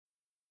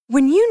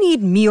When you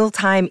need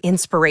mealtime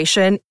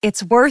inspiration,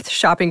 it's worth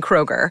shopping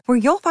Kroger, where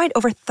you'll find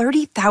over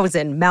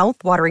 30,000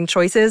 mouth-watering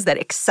choices that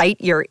excite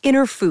your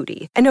inner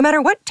foodie. And no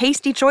matter what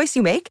tasty choice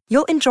you make,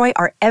 you'll enjoy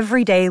our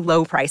everyday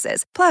low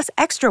prices, plus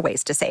extra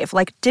ways to save,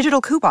 like digital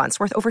coupons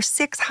worth over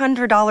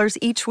 $600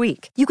 each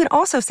week. You can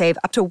also save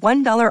up to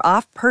 $1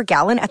 off per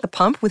gallon at the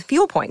pump with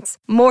fuel points.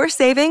 More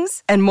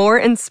savings and more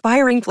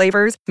inspiring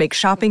flavors make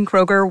shopping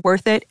Kroger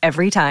worth it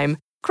every time.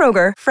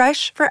 Kroger,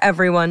 fresh for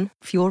everyone.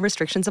 Fuel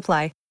restrictions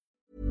apply.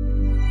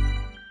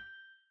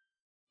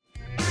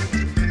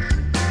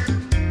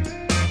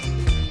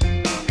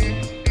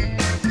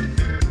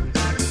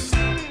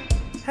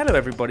 Hello,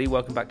 everybody.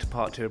 Welcome back to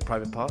part 2 of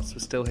Private Parts. We're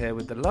still here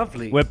with the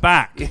lovely... We're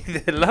back.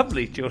 the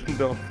lovely Jordan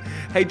North.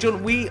 Hey,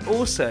 Jordan, we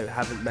also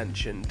haven't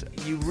mentioned,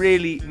 you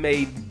really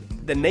made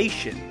the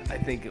nation, I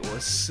think it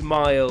was,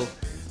 smile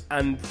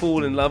and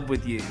fall in love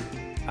with you.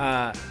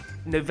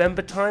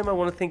 November time, I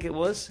want to think it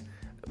was,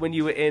 when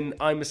you were in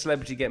I'm a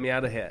Celebrity, Get Me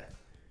Out of Here.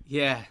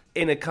 Yeah.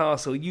 In a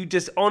castle. You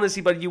just,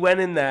 honestly, but you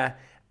went in there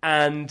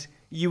and...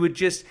 You would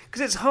just, because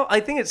it's hard. I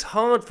think it's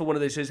hard for one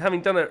of those shows.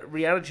 Having done a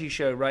reality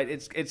show, right?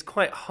 It's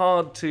quite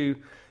hard to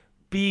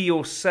be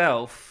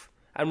yourself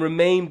and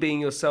remain being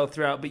yourself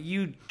throughout. But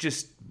you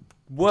just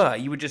were.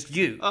 You were just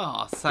you.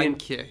 Oh,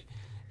 thank you.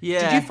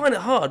 Yeah. Did you find it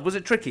hard? Was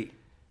it tricky?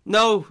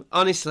 No,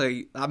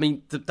 honestly. I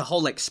mean, the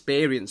whole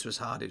experience was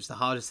hard. It was the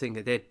hardest thing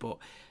I did. But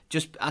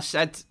I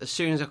said, as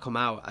soon as I come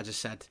out, I just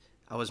said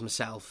I was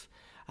myself.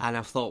 And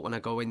I thought when I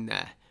go in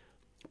there,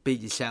 be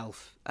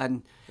yourself.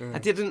 And I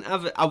didn't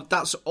have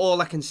that's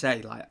all I can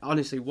say. Like,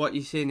 honestly, what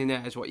you're seeing in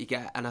there is what you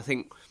get. And I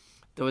think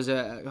there was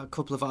a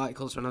couple of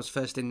articles when I was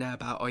first in there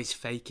about, he's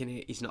faking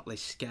it, he's not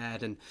this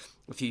scared. And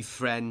a few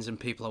friends and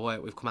people I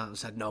work with come out and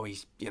said, no,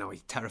 he's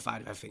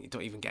terrified of everything. He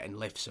don't even get in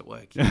lifts at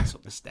work. He gets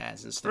up the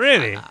stairs and stuff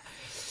really? like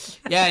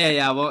that.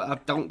 Yeah. Well,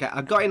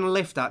 I got in a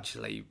lift,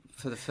 actually,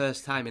 for the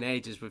first time in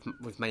ages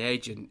with my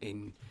agent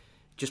in...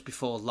 just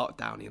before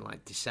lockdown in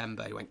like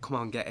December. He went, come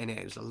on, get in it.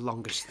 It was the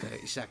longest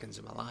 30 seconds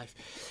of my life.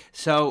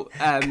 So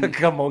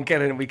come on,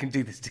 get in and we can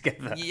do this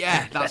together.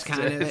 Yeah, that's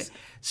kind of it.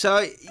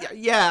 So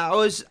yeah,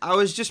 I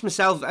was just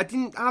myself. I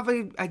didn't have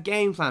a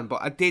game plan,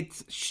 but I did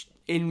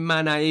in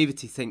my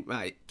naivety think,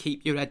 right,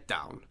 keep your head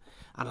down.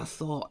 And I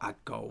thought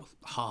I'd go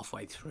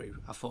halfway through.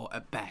 I thought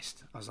at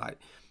best, I was like,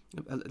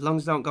 as long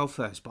as I don't go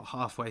first, but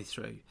halfway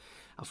through.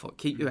 I thought,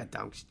 keep your head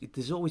down, 'cause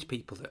there's always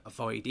people that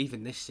avoid,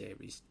 even this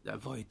series, that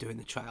avoid doing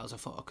the trials. I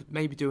thought I could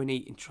maybe do an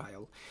eating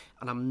trial.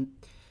 And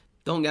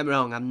don't get me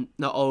wrong, I'm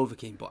not over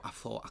keen, but I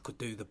thought I could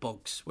do the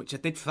bugs, which I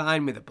did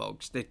fine with the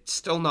bugs. They're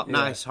still not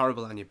nice,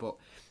 horrible on you, but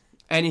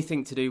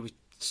anything to do with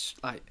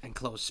like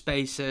enclosed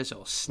spaces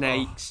or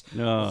snakes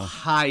or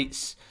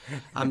heights,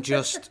 I'm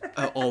just,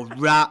 or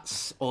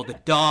rats or the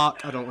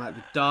dark. I don't like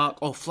the dark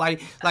or flying.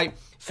 Like,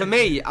 for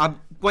me, I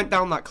went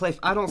down that cliff.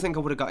 I don't think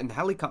I would have got in the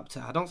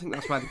helicopter. I don't think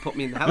that's why they put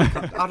me in the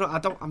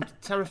helicopter. I'm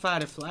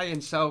terrified of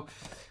flying. So,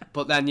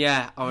 but then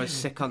I was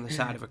sick on the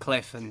side of a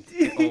cliff, and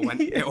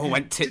it all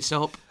went tits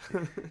up.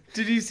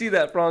 Did you see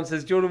that,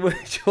 Francis? Jordan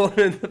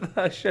in the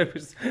first show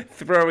was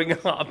throwing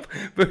up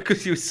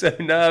because he was so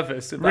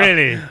nervous.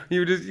 Really? You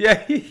were just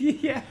yeah.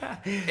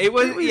 It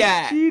was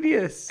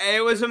genius.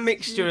 It was a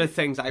mixture of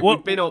things. Like,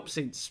 we'd been up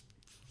since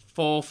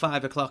 4 or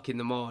 5 o'clock in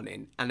the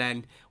morning, and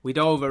then we'd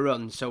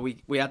overrun. So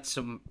we had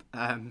some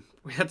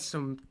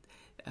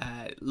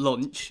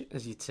lunch,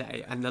 as you'd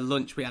say, and the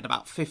lunch we had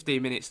about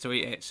 15 minutes to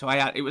eat it. So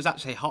it was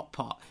actually hot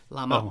pot,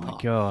 lamb hot pot. Oh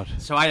my god!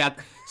 So I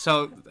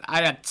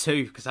had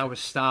 2 because I was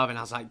starving.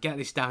 I was like, get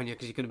this down here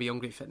because you're going to be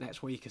hungry for the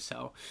next week or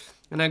so.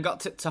 And I got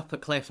to the top of the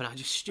cliff, and I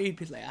just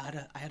stupidly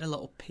I had a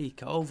little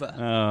peek over.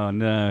 Oh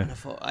no! And I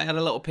thought I had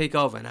a little peek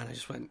over, and then I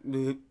just went.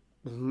 And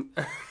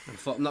I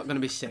thought, I'm not going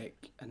to be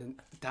sick. And then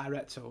the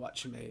director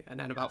watching me, and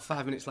then about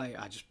 5 minutes later,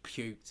 I just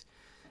puked.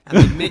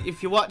 And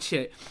if you watch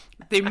it,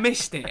 they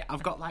missed it.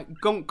 I've got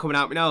like gunk coming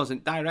out my nose,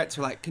 and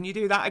director were like, "Can you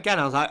do that again?"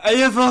 I was like, "Are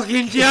you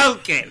fucking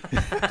joking?"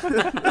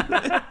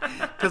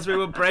 Because we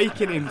were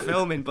breaking in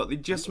filming, but they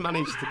just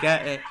managed to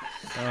get it.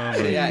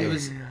 It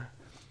was.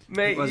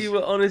 Mate, you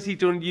were honestly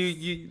done.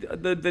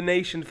 The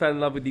nation fell in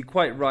love with you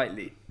quite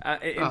rightly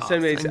in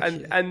some ways,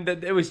 and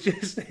there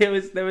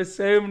were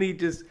so many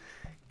just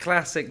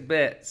classic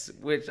bits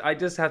which I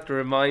just have to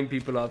remind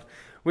people of.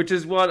 Which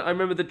is one, I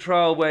remember the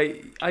trial where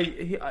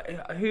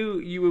who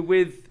you were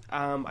with,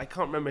 I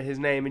can't remember his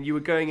name, and you were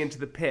going into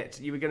the pit.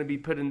 You were going to be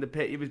put in the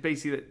pit. It was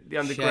basically the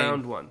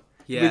underground one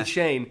with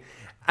Shane.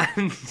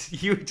 And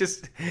you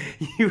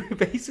were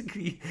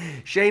basically,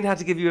 Shane had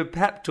to give you a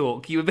pep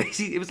talk. You were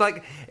basically, it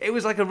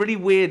was like a really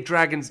weird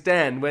Dragon's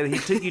Den where he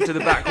took you to the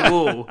back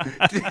wall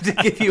to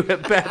give you a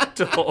pep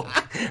talk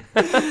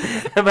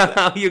about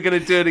how you're going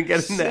to do it and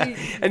get in there.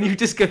 And you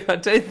just go, I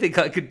don't think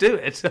I could do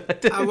it.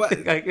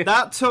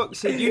 That took,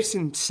 so you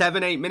seen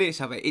 7-8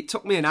 minutes of it. It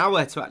took me an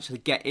hour to actually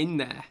get in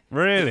there.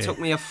 Really? It took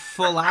me a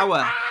full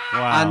hour.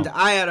 Wow. And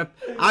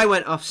I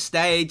went off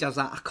stage. I was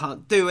like, I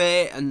can't do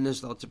it. And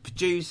there's lots of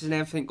producers and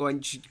everything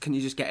going, can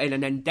you just get in?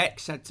 And then Deck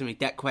said to me,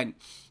 Deck went,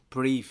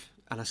 breathe.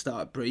 and I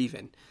started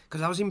breathing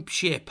because I was in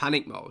sheer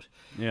panic mode.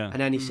 Yeah. And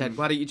then he said,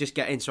 "Why don't you just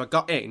get in?" So I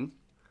got in,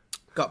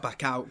 got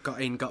back out,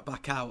 got in, got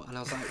back out, and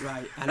I was like,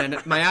 right. And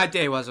then my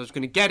idea was I was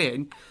going to get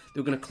in,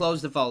 they were going to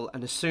close the vault,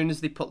 and as soon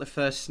as they put the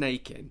first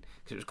snake in,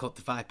 because it was called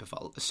the Viper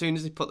Vault, as soon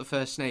as they put the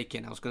first snake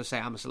in, I was going to say,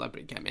 "I'm a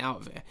celebrity, get me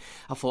out of here."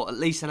 I thought, at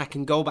least then I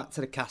can go back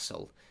to the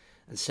castle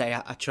and say,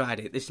 I tried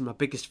it. This is my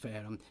biggest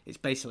fear. It's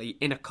basically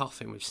in a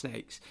coffin with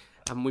snakes.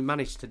 And we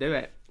managed to do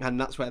it. And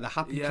that's where the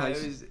happy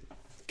place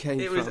came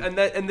from.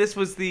 And this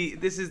is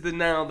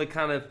the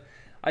kind of,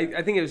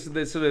 I think it was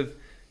the sort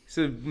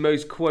of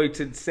most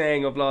quoted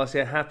saying of last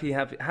year,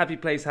 happy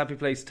place,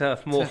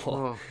 Turf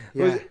Moor.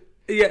 Yeah.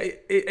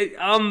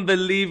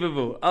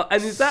 Unbelievable.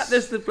 And is that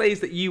just the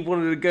place that you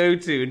wanted to go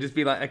to and just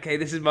be like, okay,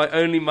 this is my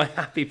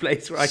happy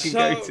place where I can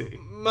go to?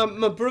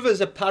 My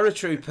brother's a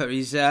paratrooper.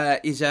 He's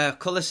a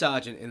colour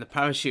sergeant in the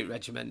parachute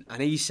regiment,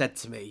 and he said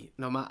to me,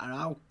 no matter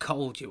how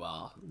cold you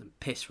are,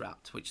 piss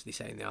wrapped, which they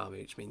say in the army,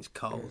 which means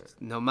cold,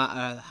 no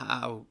matter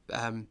how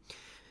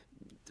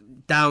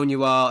down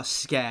you are,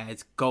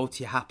 scared, go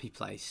to your happy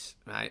place,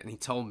 right? And he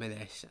told me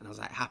this, and I was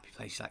like, happy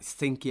place? He's like,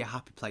 think of your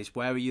happy place.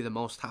 Where are you the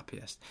most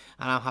happiest?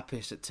 And I'm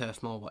happiest at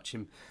Turf Moor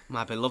watching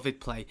my beloved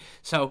play.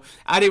 So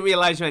I didn't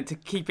realise you meant to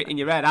keep it in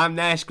your head. I'm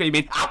there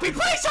screaming, happy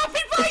place,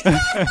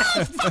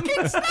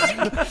 fucking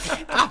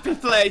snake! Happy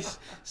place.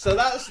 So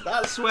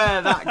that's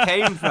where that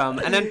came from.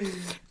 And then,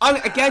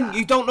 again,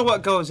 you don't know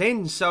what goes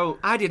in, so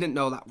I didn't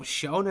know that was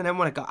shown. And then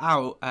when I got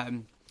out,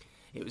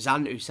 it was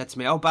Ant who said to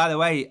me, oh, by the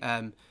way,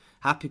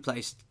 Happy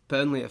Place,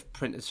 Burnley have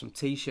printed some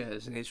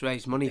T-shirts and it's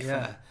raised money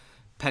for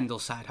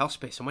Pendleside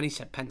Hospice. And when he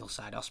said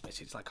Pendleside Hospice,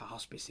 it's like a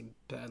hospice in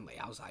Burnley.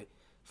 I was like,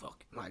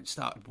 fuck, like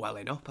started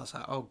welling up. I was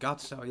like, oh God.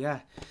 So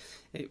yeah,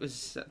 it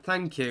was.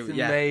 Thank you. It's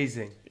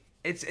amazing.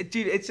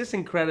 It's just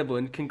incredible,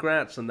 and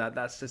congrats on that.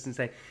 That's just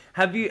insane.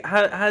 Has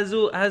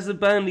the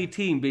Burnley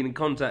team been in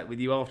contact with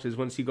you afterwards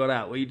once you got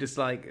out? Were you just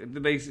like,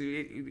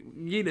 basically,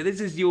 this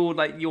is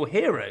your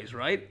heroes,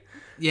 right?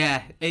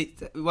 Yeah,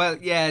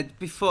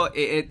 before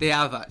they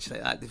have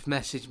actually, like, they've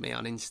messaged me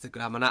on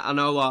Instagram, and I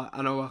know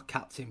what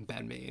Captain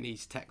Ben me, and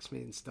he's texted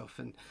me and stuff,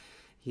 and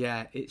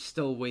yeah, it's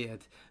still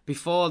weird.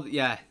 Before,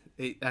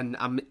 and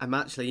I'm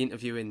actually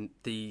interviewing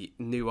the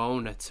new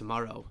owner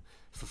tomorrow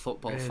for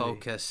Football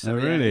Focus. Oh,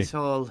 really? It's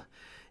all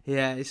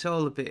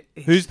a bit.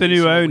 Who's the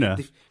new owner?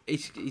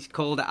 He's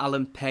called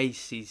Alan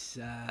Pace. He's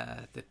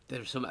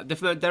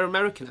they're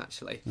American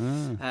actually.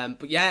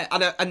 But yeah,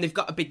 and they've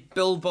got a big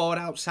billboard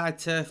outside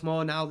Turf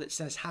Moor now that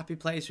says "Happy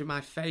Place" with my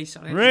face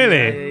on it.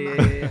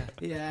 Really?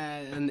 Yeah,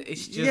 and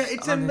it's just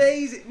it's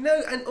amazing.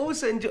 No, and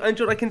also, and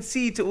John, I can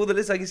see to all the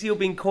listeners, I can see you're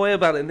being coy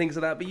about it and things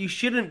like that, but you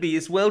shouldn't be.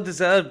 It's well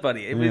deserved,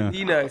 buddy. Thank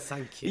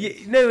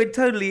you. No, it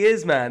totally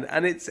is, man,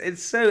 and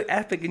it's so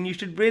epic, and you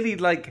should really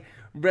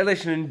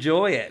relish and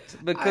enjoy it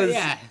because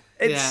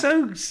it's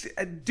so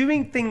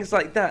doing things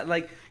like that,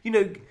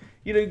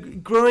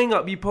 growing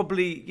up, you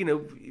probably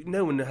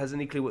no one has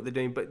any clue what they're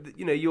doing, but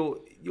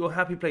your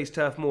Happy Place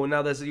Turf Moor,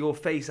 now there's your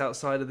face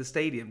outside of the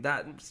stadium.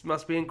 That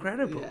must be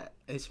incredible.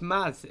 It's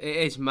mad. It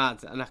is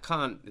mad, and I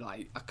can't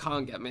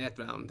get my head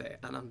around it,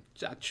 and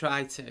I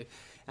try to.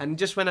 And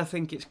just when I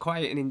think it's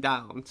quietening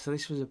down, so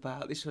this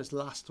was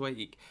last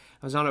week,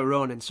 I was on a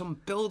run and some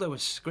builder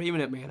was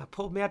screaming at me and I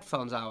pulled my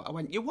headphones out. I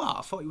went, "You what?"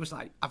 I thought he was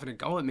like having a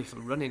go at me for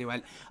running. He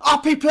went,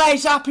 Happy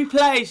Place! I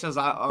was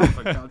like, oh,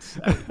 for God's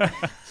sake.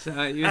 So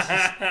he was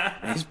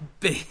this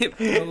big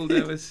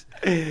builder was...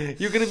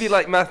 You're going to be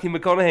like Matthew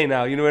McConaughey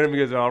now, when he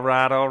goes, all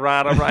right.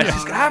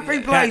 Just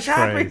Happy Place,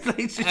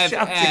 just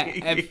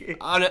shouting.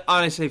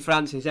 Honestly,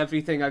 Francis,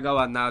 everything I go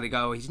on now, they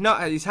go,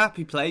 he's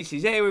Happy Place,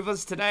 he's here with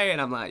us today,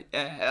 and I'm like,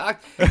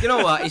 you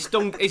know what? It's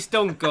done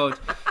good.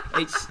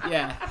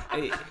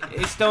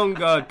 It's done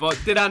good. But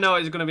did I know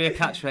it was going to be a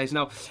catchphrase?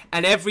 No.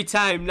 And every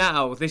time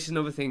now, this is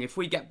another thing. If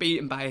we get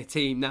beaten by a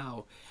team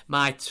now,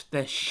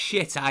 the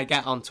shit I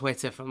get on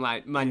Twitter from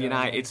Man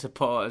United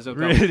supporters will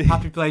go, really?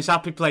 Happy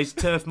Place,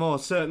 Turf Moor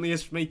certainly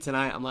is for me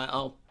tonight. I'm like,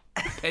 oh,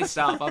 piss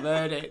off, I've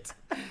heard it.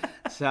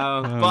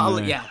 So,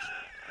 yeah.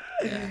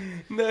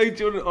 No,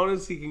 Jordan,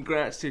 honestly,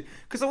 congrats too.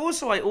 Because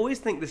I always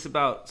think this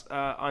about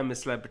I'm a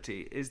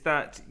Celebrity, is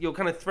that you're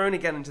kind of thrown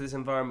again into this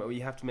environment where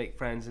you have to make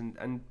friends,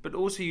 but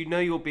also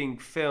you're being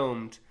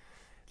filmed.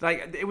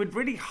 Like, it would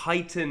really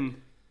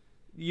heighten,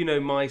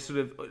 my sort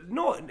of,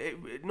 not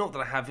that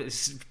I have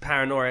this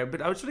paranoia,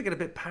 but I would sort of get a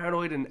bit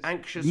paranoid and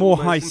anxious. More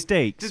high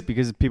stakes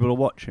because people are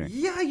watching.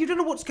 Yeah, you don't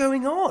know what's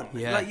going on.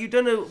 Yeah. Like, you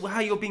don't know how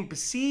you're being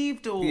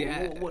perceived or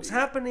what's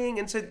happening.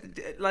 And so,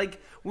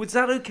 was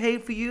that okay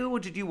for you, or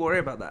did you worry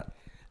about that?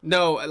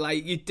 No,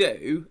 you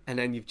do, and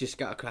then you've just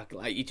got to crack.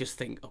 You just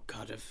think, oh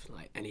God, if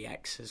any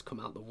exes come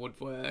out the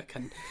woodwork.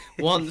 And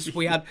once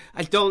we had,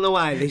 I don't know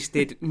why this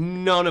did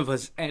none of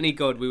us any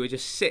good. We were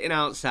just sitting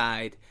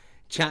outside,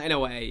 chatting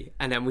away,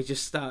 and then we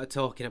just started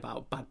talking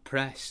about bad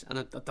press. And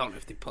I don't know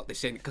if they put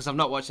this in because I've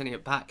not watched any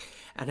of it back.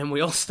 And then we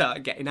all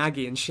started getting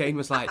aggy, and Shane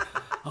was like,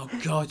 "Oh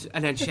God!"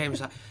 And then Shane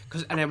was like,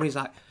 and then he's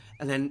like,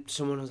 And then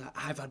someone was like,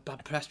 I've had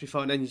bad press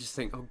before. And then you just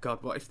think, oh,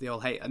 God, what if they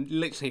all hate? And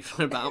literally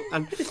for about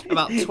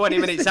 20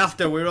 minutes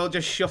after, we were all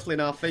just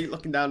shuffling our feet,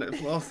 looking down at the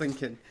floor,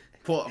 thinking,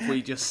 what have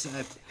we just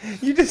said?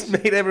 You just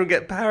made everyone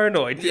get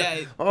paranoid.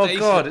 Yeah. Oh,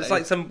 basically. God, it's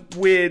like some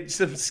weird,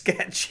 some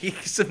sketchy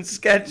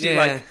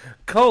like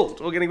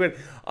cult or getting weird.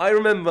 I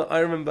remember,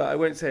 I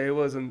won't say who it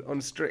was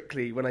on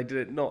Strictly when I did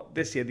it, not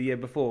this year, the year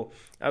before.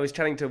 I was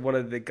chatting to one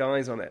of the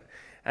guys on it.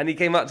 And he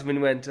came up to me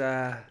and went,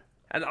 and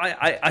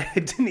I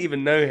didn't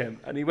even know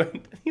him. And he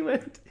went, "You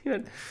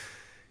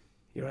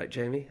right,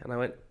 Jamie?" And I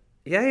went,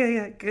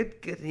 yeah, good.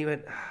 And he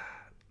went, "A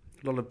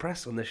lot of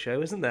press on this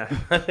show, isn't there?"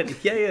 I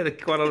went, yeah,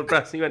 there's quite a lot of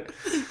press. And he went,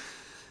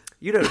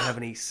 "You don't have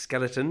any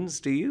skeletons,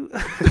 do you?"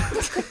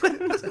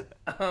 I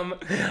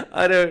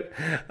don't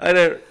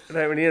really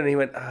know. And he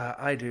went,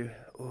 "I do.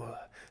 Ooh,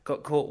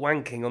 got caught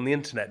wanking on the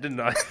internet, didn't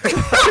I?"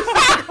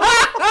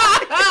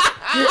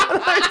 And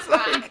I was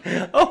like,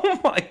 oh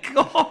my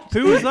God.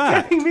 Who was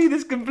that? Giving me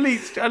this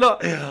complete...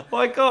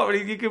 I can't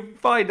really... You can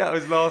find out it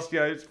was last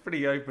year. It's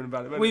pretty open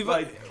about it. But We've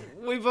all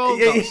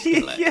got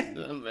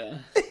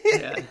skeletons.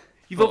 Yeah.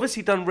 You've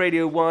obviously done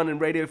Radio 1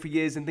 and radio for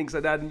years and things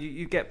like that, and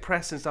you get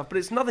press and stuff, but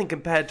it's nothing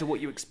compared to what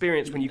you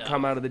experience when you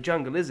come out of the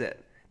jungle, is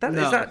it?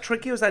 Is that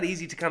tricky, or is that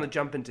easy to kind of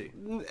jump into?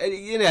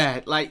 You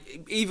know,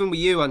 like even with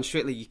you on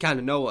Strictly, you kind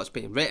of know what's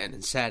being written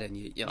and said, and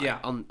you're like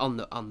on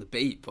the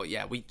beat. But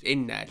yeah, we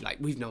in there, like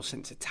we've no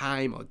sense of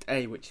time or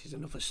day, which is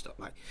another stuff.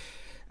 Like,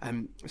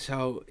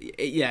 so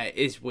yeah, it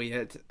is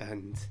weird.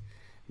 And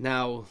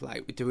now,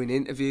 like we're doing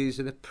interviews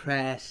with the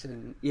press,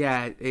 and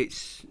yeah,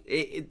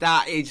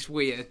 that is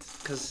weird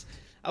because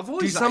I've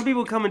always. Do some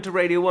people come into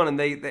Radio 1 and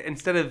they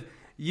instead of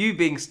you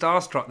being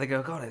starstruck, they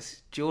go, "God,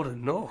 it's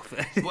Jordan North."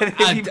 Well,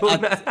 I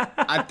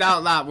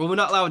doubt that. Well, we're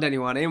not allowed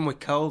anyone in with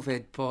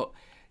COVID, but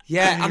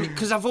yeah, I mean,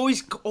 because I've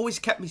always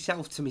kept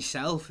myself to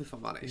myself. If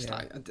I'm honest,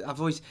 like I've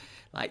always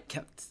like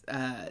kept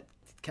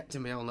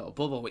in my own little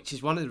bubble, which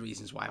is one of the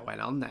reasons why I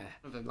went on there.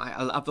 Like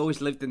I've always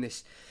lived in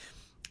this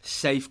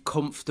safe,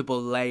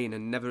 comfortable lane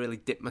and never really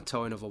dipped my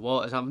toe in other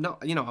waters. I'm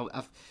not,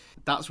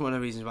 that's one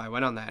of the reasons why I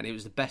went on there, and it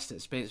was the best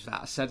experience for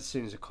that. I said as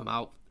soon as I come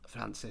out,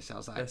 Francis, I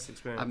was like, best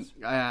experience.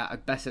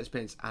 Best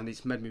experience, and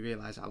it's made me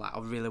realise I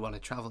really want to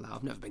travel now.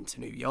 I've never been to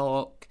New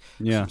York.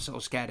 Yeah, I'm so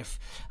scared of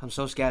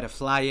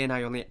flying.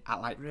 I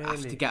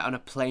have to get on a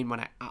plane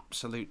when I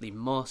absolutely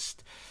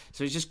must.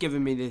 So it's just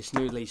giving me this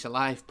new lease of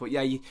life. But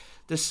yeah,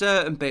 there's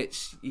certain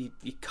bits you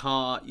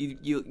can't,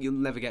 you'll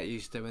never get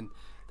used to, and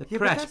the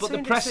press. But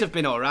the press have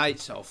been all right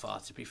so far.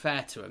 To be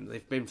fair to them,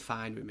 they've been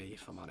fine with me,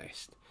 if I'm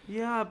honest.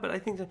 Yeah, but I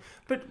think so.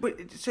 But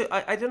so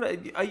I don't know.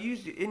 Are you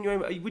in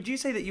your own? Would you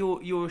say that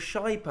you're a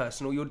shy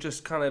person, or you're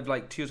just kind of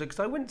like to yourself? Because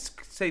I wouldn't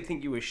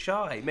think you were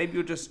shy. Maybe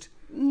you're just.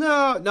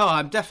 No,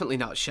 I'm definitely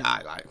not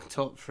shy. Like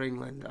talk for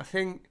England. I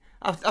think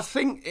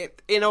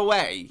it, in a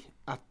way,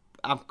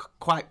 I'm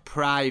quite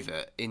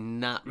private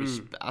in that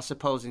respect. I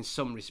suppose in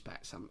some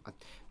respects I'm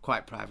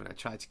quite private. I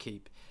try to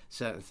keep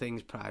certain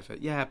things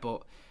private. Yeah,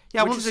 but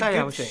I wouldn't say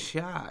I was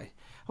shy.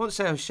 I wouldn't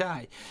say I was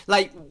shy.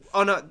 Like,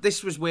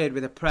 this was weird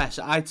with the press.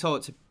 I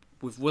talked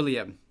with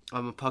William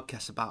on my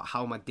podcast about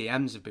how my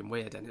DMs have been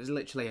weird, and it was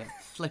literally a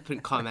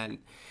flippant comment.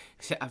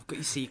 He said,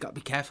 you've got to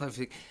be careful of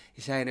everything.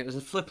 He's saying it was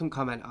a flippant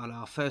comment on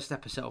our first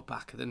episode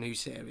back of the new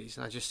series,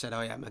 and I just said,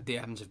 oh yeah, my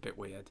DMs are a bit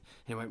weird.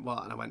 He went,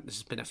 what? And I went,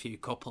 there's been a few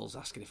couples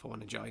asking if I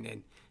want to join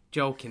in.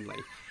 Jokingly.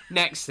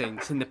 Next thing,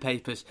 it's in the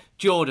papers,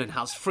 Jordan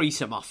has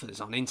threesome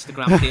offers on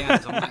Instagram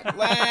DMs. I'm like,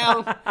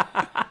 well...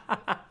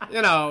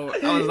 I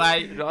was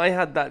like... I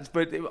had that,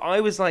 but I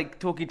was like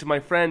talking to my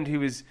friend who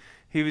was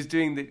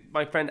doing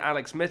my friend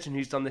Alex Mitten,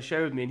 who's done the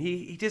show with me, and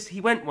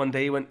he went one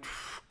day, he went,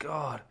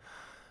 God,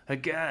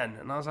 again.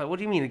 And I was like, what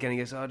do you mean again? He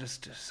goes,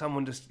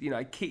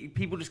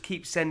 people just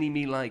keep sending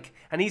me like,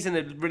 and he's in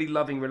a really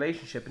loving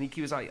relationship, and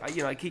he was like,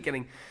 I keep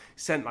getting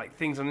sent like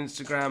things on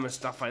Instagram and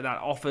stuff like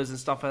that, offers and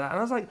stuff like that, and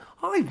I was like,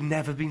 I've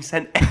never been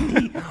sent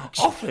any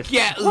offers.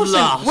 Get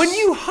lost. When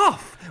you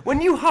huff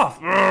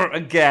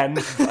again,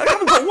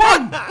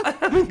 I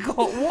haven't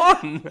got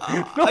one.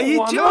 Are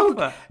you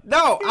joking?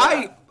 No,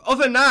 yeah.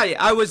 Other night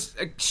I was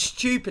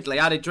stupidly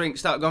had a drink,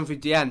 started going through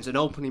DMs and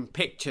opening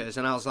pictures,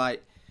 and I was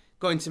like,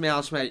 going to my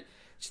housemate,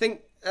 do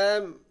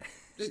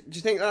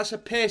you think that's a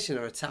piercing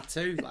or a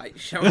tattoo? Like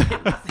showing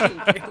him the thing,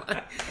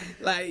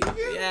 like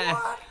yeah.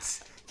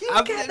 What?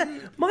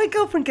 My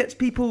girlfriend gets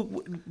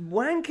people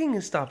wanking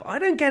and stuff. I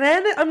don't get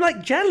any. I'm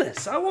like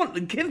jealous. I want to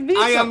give me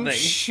something. I am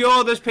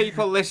sure there's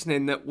people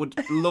listening that would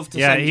love to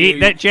send you.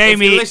 Yeah,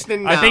 Jamie. If you're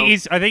listening now, I think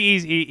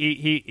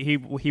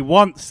he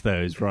wants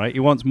those, right? He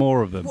wants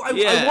more of them. Well,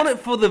 I want it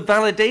for the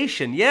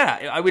validation.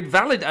 Yeah, I would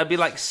validate. I'd be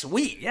like,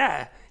 sweet.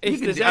 Yeah. If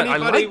there's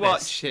anybody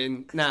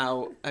watching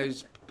now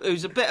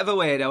who's a bit of a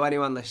weirdo,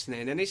 anyone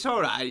listening, and it's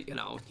all right,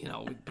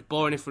 it'd be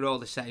boring if we're all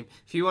the same.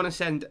 If you want to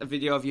send a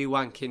video of you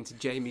wanking to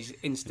Jamie's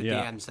Insta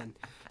DMs, then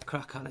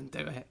crack on and do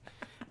it.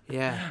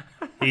 Yeah,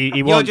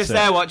 he wants You're just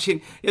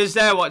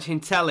there watching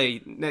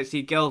telly next to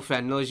your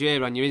girlfriend, knows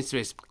you're on your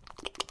Insta.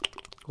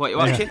 What are you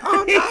watching? Yeah.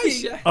 Oh,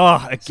 nice. Yeah.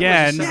 Oh,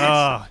 again.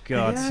 Oh,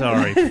 God,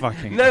 sorry.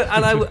 Fucking. No,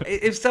 and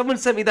if someone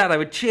sent me that, I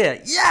would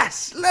cheer.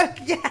 Yes, look,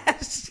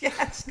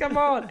 yes, come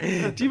on. Do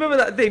you remember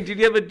that thing? Did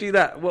you ever do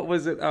that? What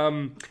was it?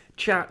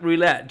 Chat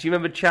roulette. Do you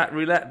remember chat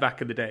roulette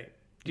back in the day?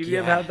 Did you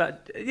ever have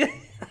that? Yeah.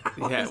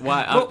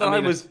 Why?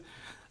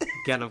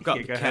 Again, I've got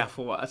to be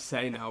careful what I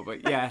say now,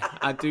 but yeah,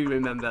 I do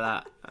remember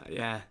that.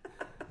 Yeah.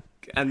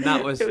 And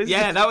that was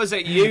that was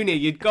at uni.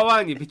 You'd go out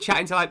and you'd be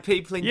chatting to like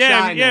people in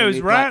China. Yeah, it was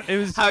right. Like, it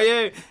was. How are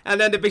you?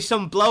 And then there'd be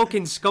some bloke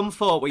in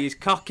Scunthorpe with his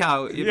cock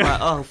out. You'd be like,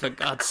 oh, for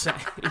God's sake.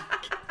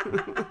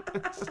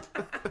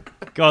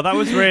 God, that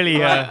was really.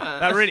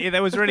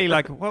 That was really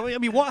like. Well, I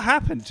mean, what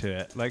happened to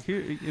it? Like,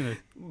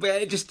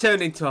 But it just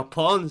turned into a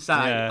porn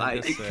site. Yeah,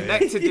 like it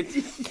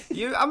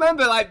connected. I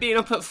remember like being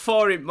up at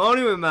 4 in the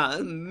morning with my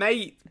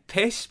mate.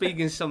 Pissed,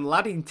 speaking to some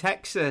lad in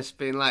Texas,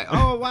 being like,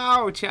 "Oh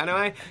wow!" Chatting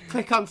away.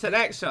 Click on to the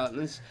next one.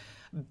 There's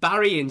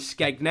Barry in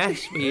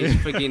Skegness with his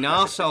frigging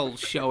arsehole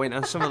showing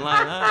or something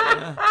like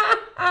that.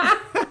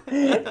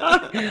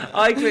 Yeah.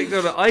 I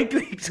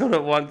clicked on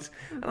it once,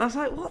 and I was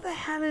like, "What the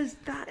hell is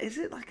that? Is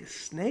it like a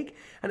snake?"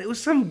 And it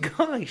was some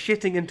guy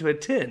shitting into a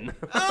tin.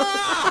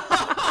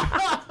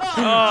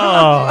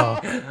 Oh.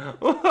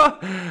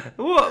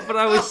 What? But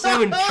I was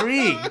so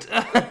intrigued.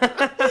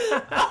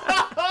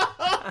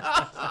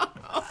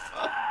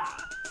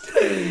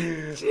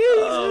 Jesus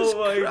oh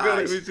my Christ. God,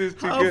 it was just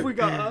too How good. have we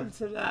got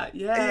onto that?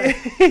 Yeah.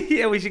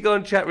 Yeah, we should go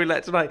on chat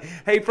roulette tonight.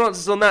 Hey,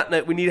 Francis, on that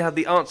note, we need to have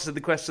the answer to the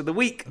question of the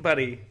week,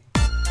 buddy.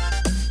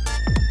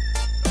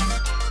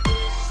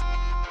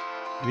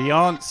 The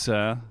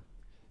answer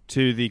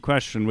to the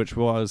question, which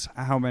was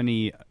how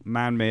many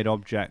man-made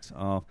objects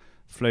are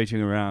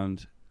floating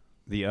around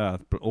the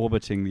Earth,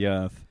 orbiting the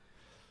Earth.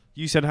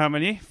 You said how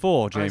many?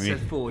 4, Jamie. I said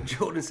 4.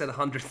 Jordan said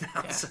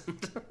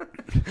 100,000.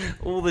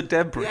 All the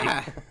debris.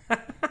 Yeah.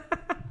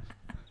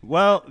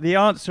 Well, the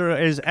answer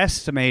is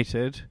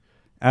estimated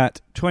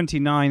at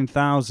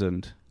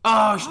 29,000.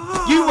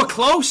 Oh, you were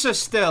closer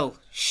still.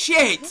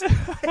 Shit.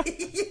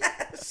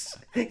 Yes.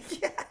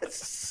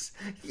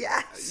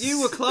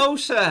 You were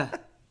closer.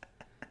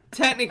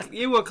 Technically,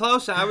 you were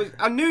closer.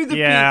 I knew the.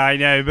 Yeah, I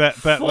know, but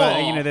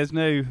there's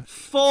no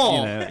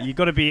 4. You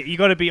got to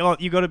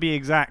be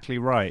exactly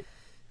right.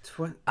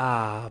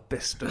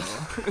 Bicester.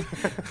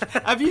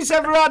 Have you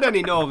ever had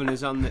any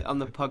Northerners on the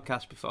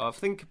podcast before? I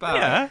think about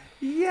it.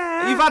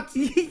 Yeah. You've had.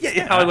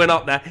 Yeah, I went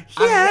up there.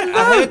 Yeah,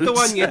 I heard the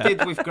one you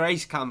did with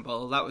Grace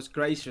Campbell.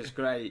 Grace was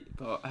great,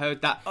 but I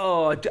heard that.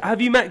 Oh,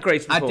 have you met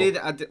Grace before?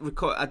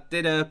 I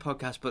did her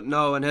podcast, but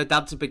no, and her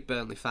dad's a big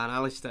Burnley fan,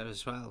 Alistair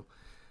as well.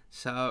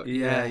 So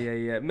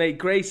yeah. Mate,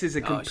 Grace is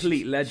a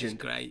complete legend. She's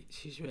great.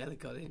 She's really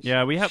good. Isn't she?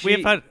 Yeah, we've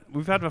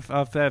had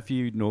a fair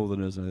few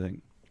Northerners, I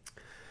think.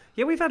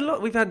 Yeah, we've had a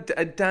lot. We've had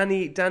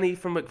Danny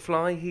from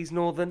McFly. He's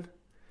Northern.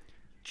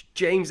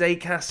 James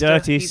Acaster.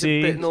 Dirty he's C.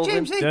 A bit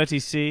Northern. Dirty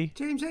C.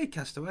 James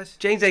Acaster was.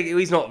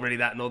 He's not really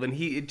that Northern.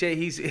 He's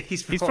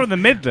from the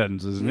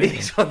Midlands, isn't he?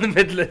 He's from the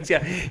Midlands.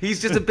 Yeah, he's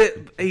just a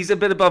bit. He's a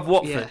bit above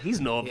Watford. Yeah. He's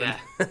Northern.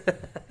 Yeah.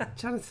 I'm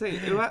trying to think.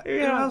 Who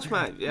else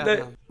might? Yeah.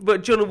 No,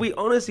 but John, we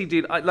honestly,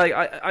 dude,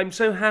 I'm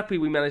so happy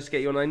we managed to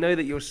get you on. I know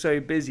that you're so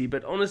busy,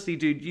 but honestly,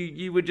 dude,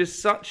 you were just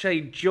such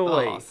a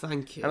joy. Oh,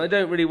 thank you. And I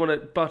don't really want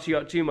to butter you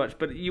up too much,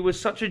 but you were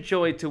such a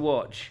joy to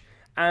watch.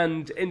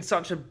 And in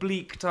such a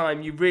bleak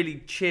time, you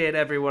really cheered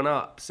everyone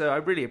up. So I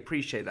really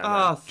appreciate that.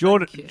 Oh,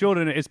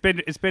 Jordan, it's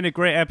been a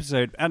great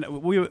episode, and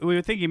we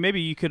were thinking maybe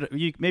you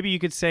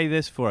could say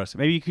this for us.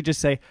 Maybe you could just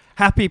say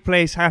happy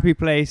place,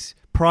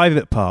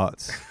 private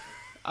parts.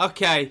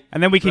 Okay.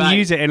 And then we can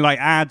use it in like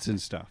ads and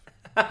stuff.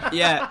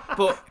 Yeah,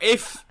 but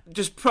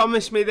just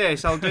promise me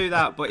this, I'll do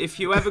that. But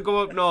if you ever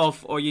go up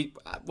north, or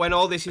when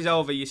all this is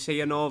over, you see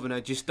a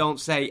Northerner, just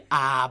don't say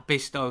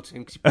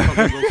Bistowton,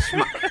 because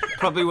you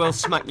probably will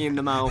smack you in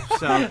the mouth.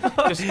 So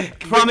just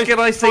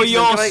promise for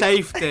your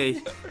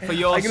safety. For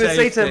your safety. I'm going to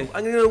say to him,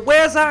 I'm going to go,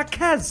 where's our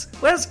Kez?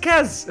 Where's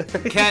Kez?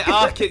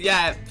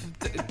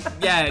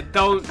 Yeah.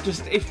 Don't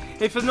just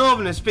if a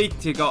Northerner speaks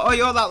to you, go, oh,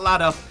 you're that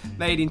lad off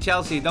Made in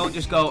Chelsea. Don't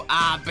just go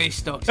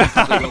Bistowton.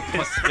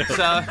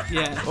 So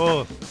yeah.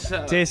 Oh,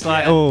 tastes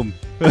like home.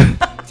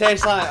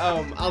 Tastes like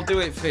home. I'll do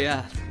it for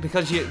you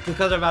because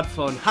I've had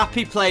fun.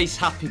 Happy place,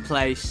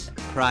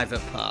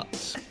 private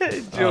parts.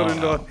 Jordan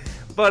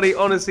North. Buddy,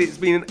 honestly, it's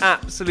been an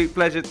absolute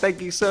pleasure.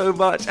 Thank you so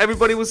much.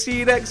 Everybody, will see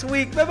you next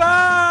week.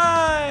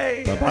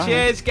 Bye-bye. Bye-bye.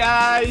 Cheers,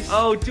 guys.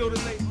 Oh,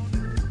 Jordan.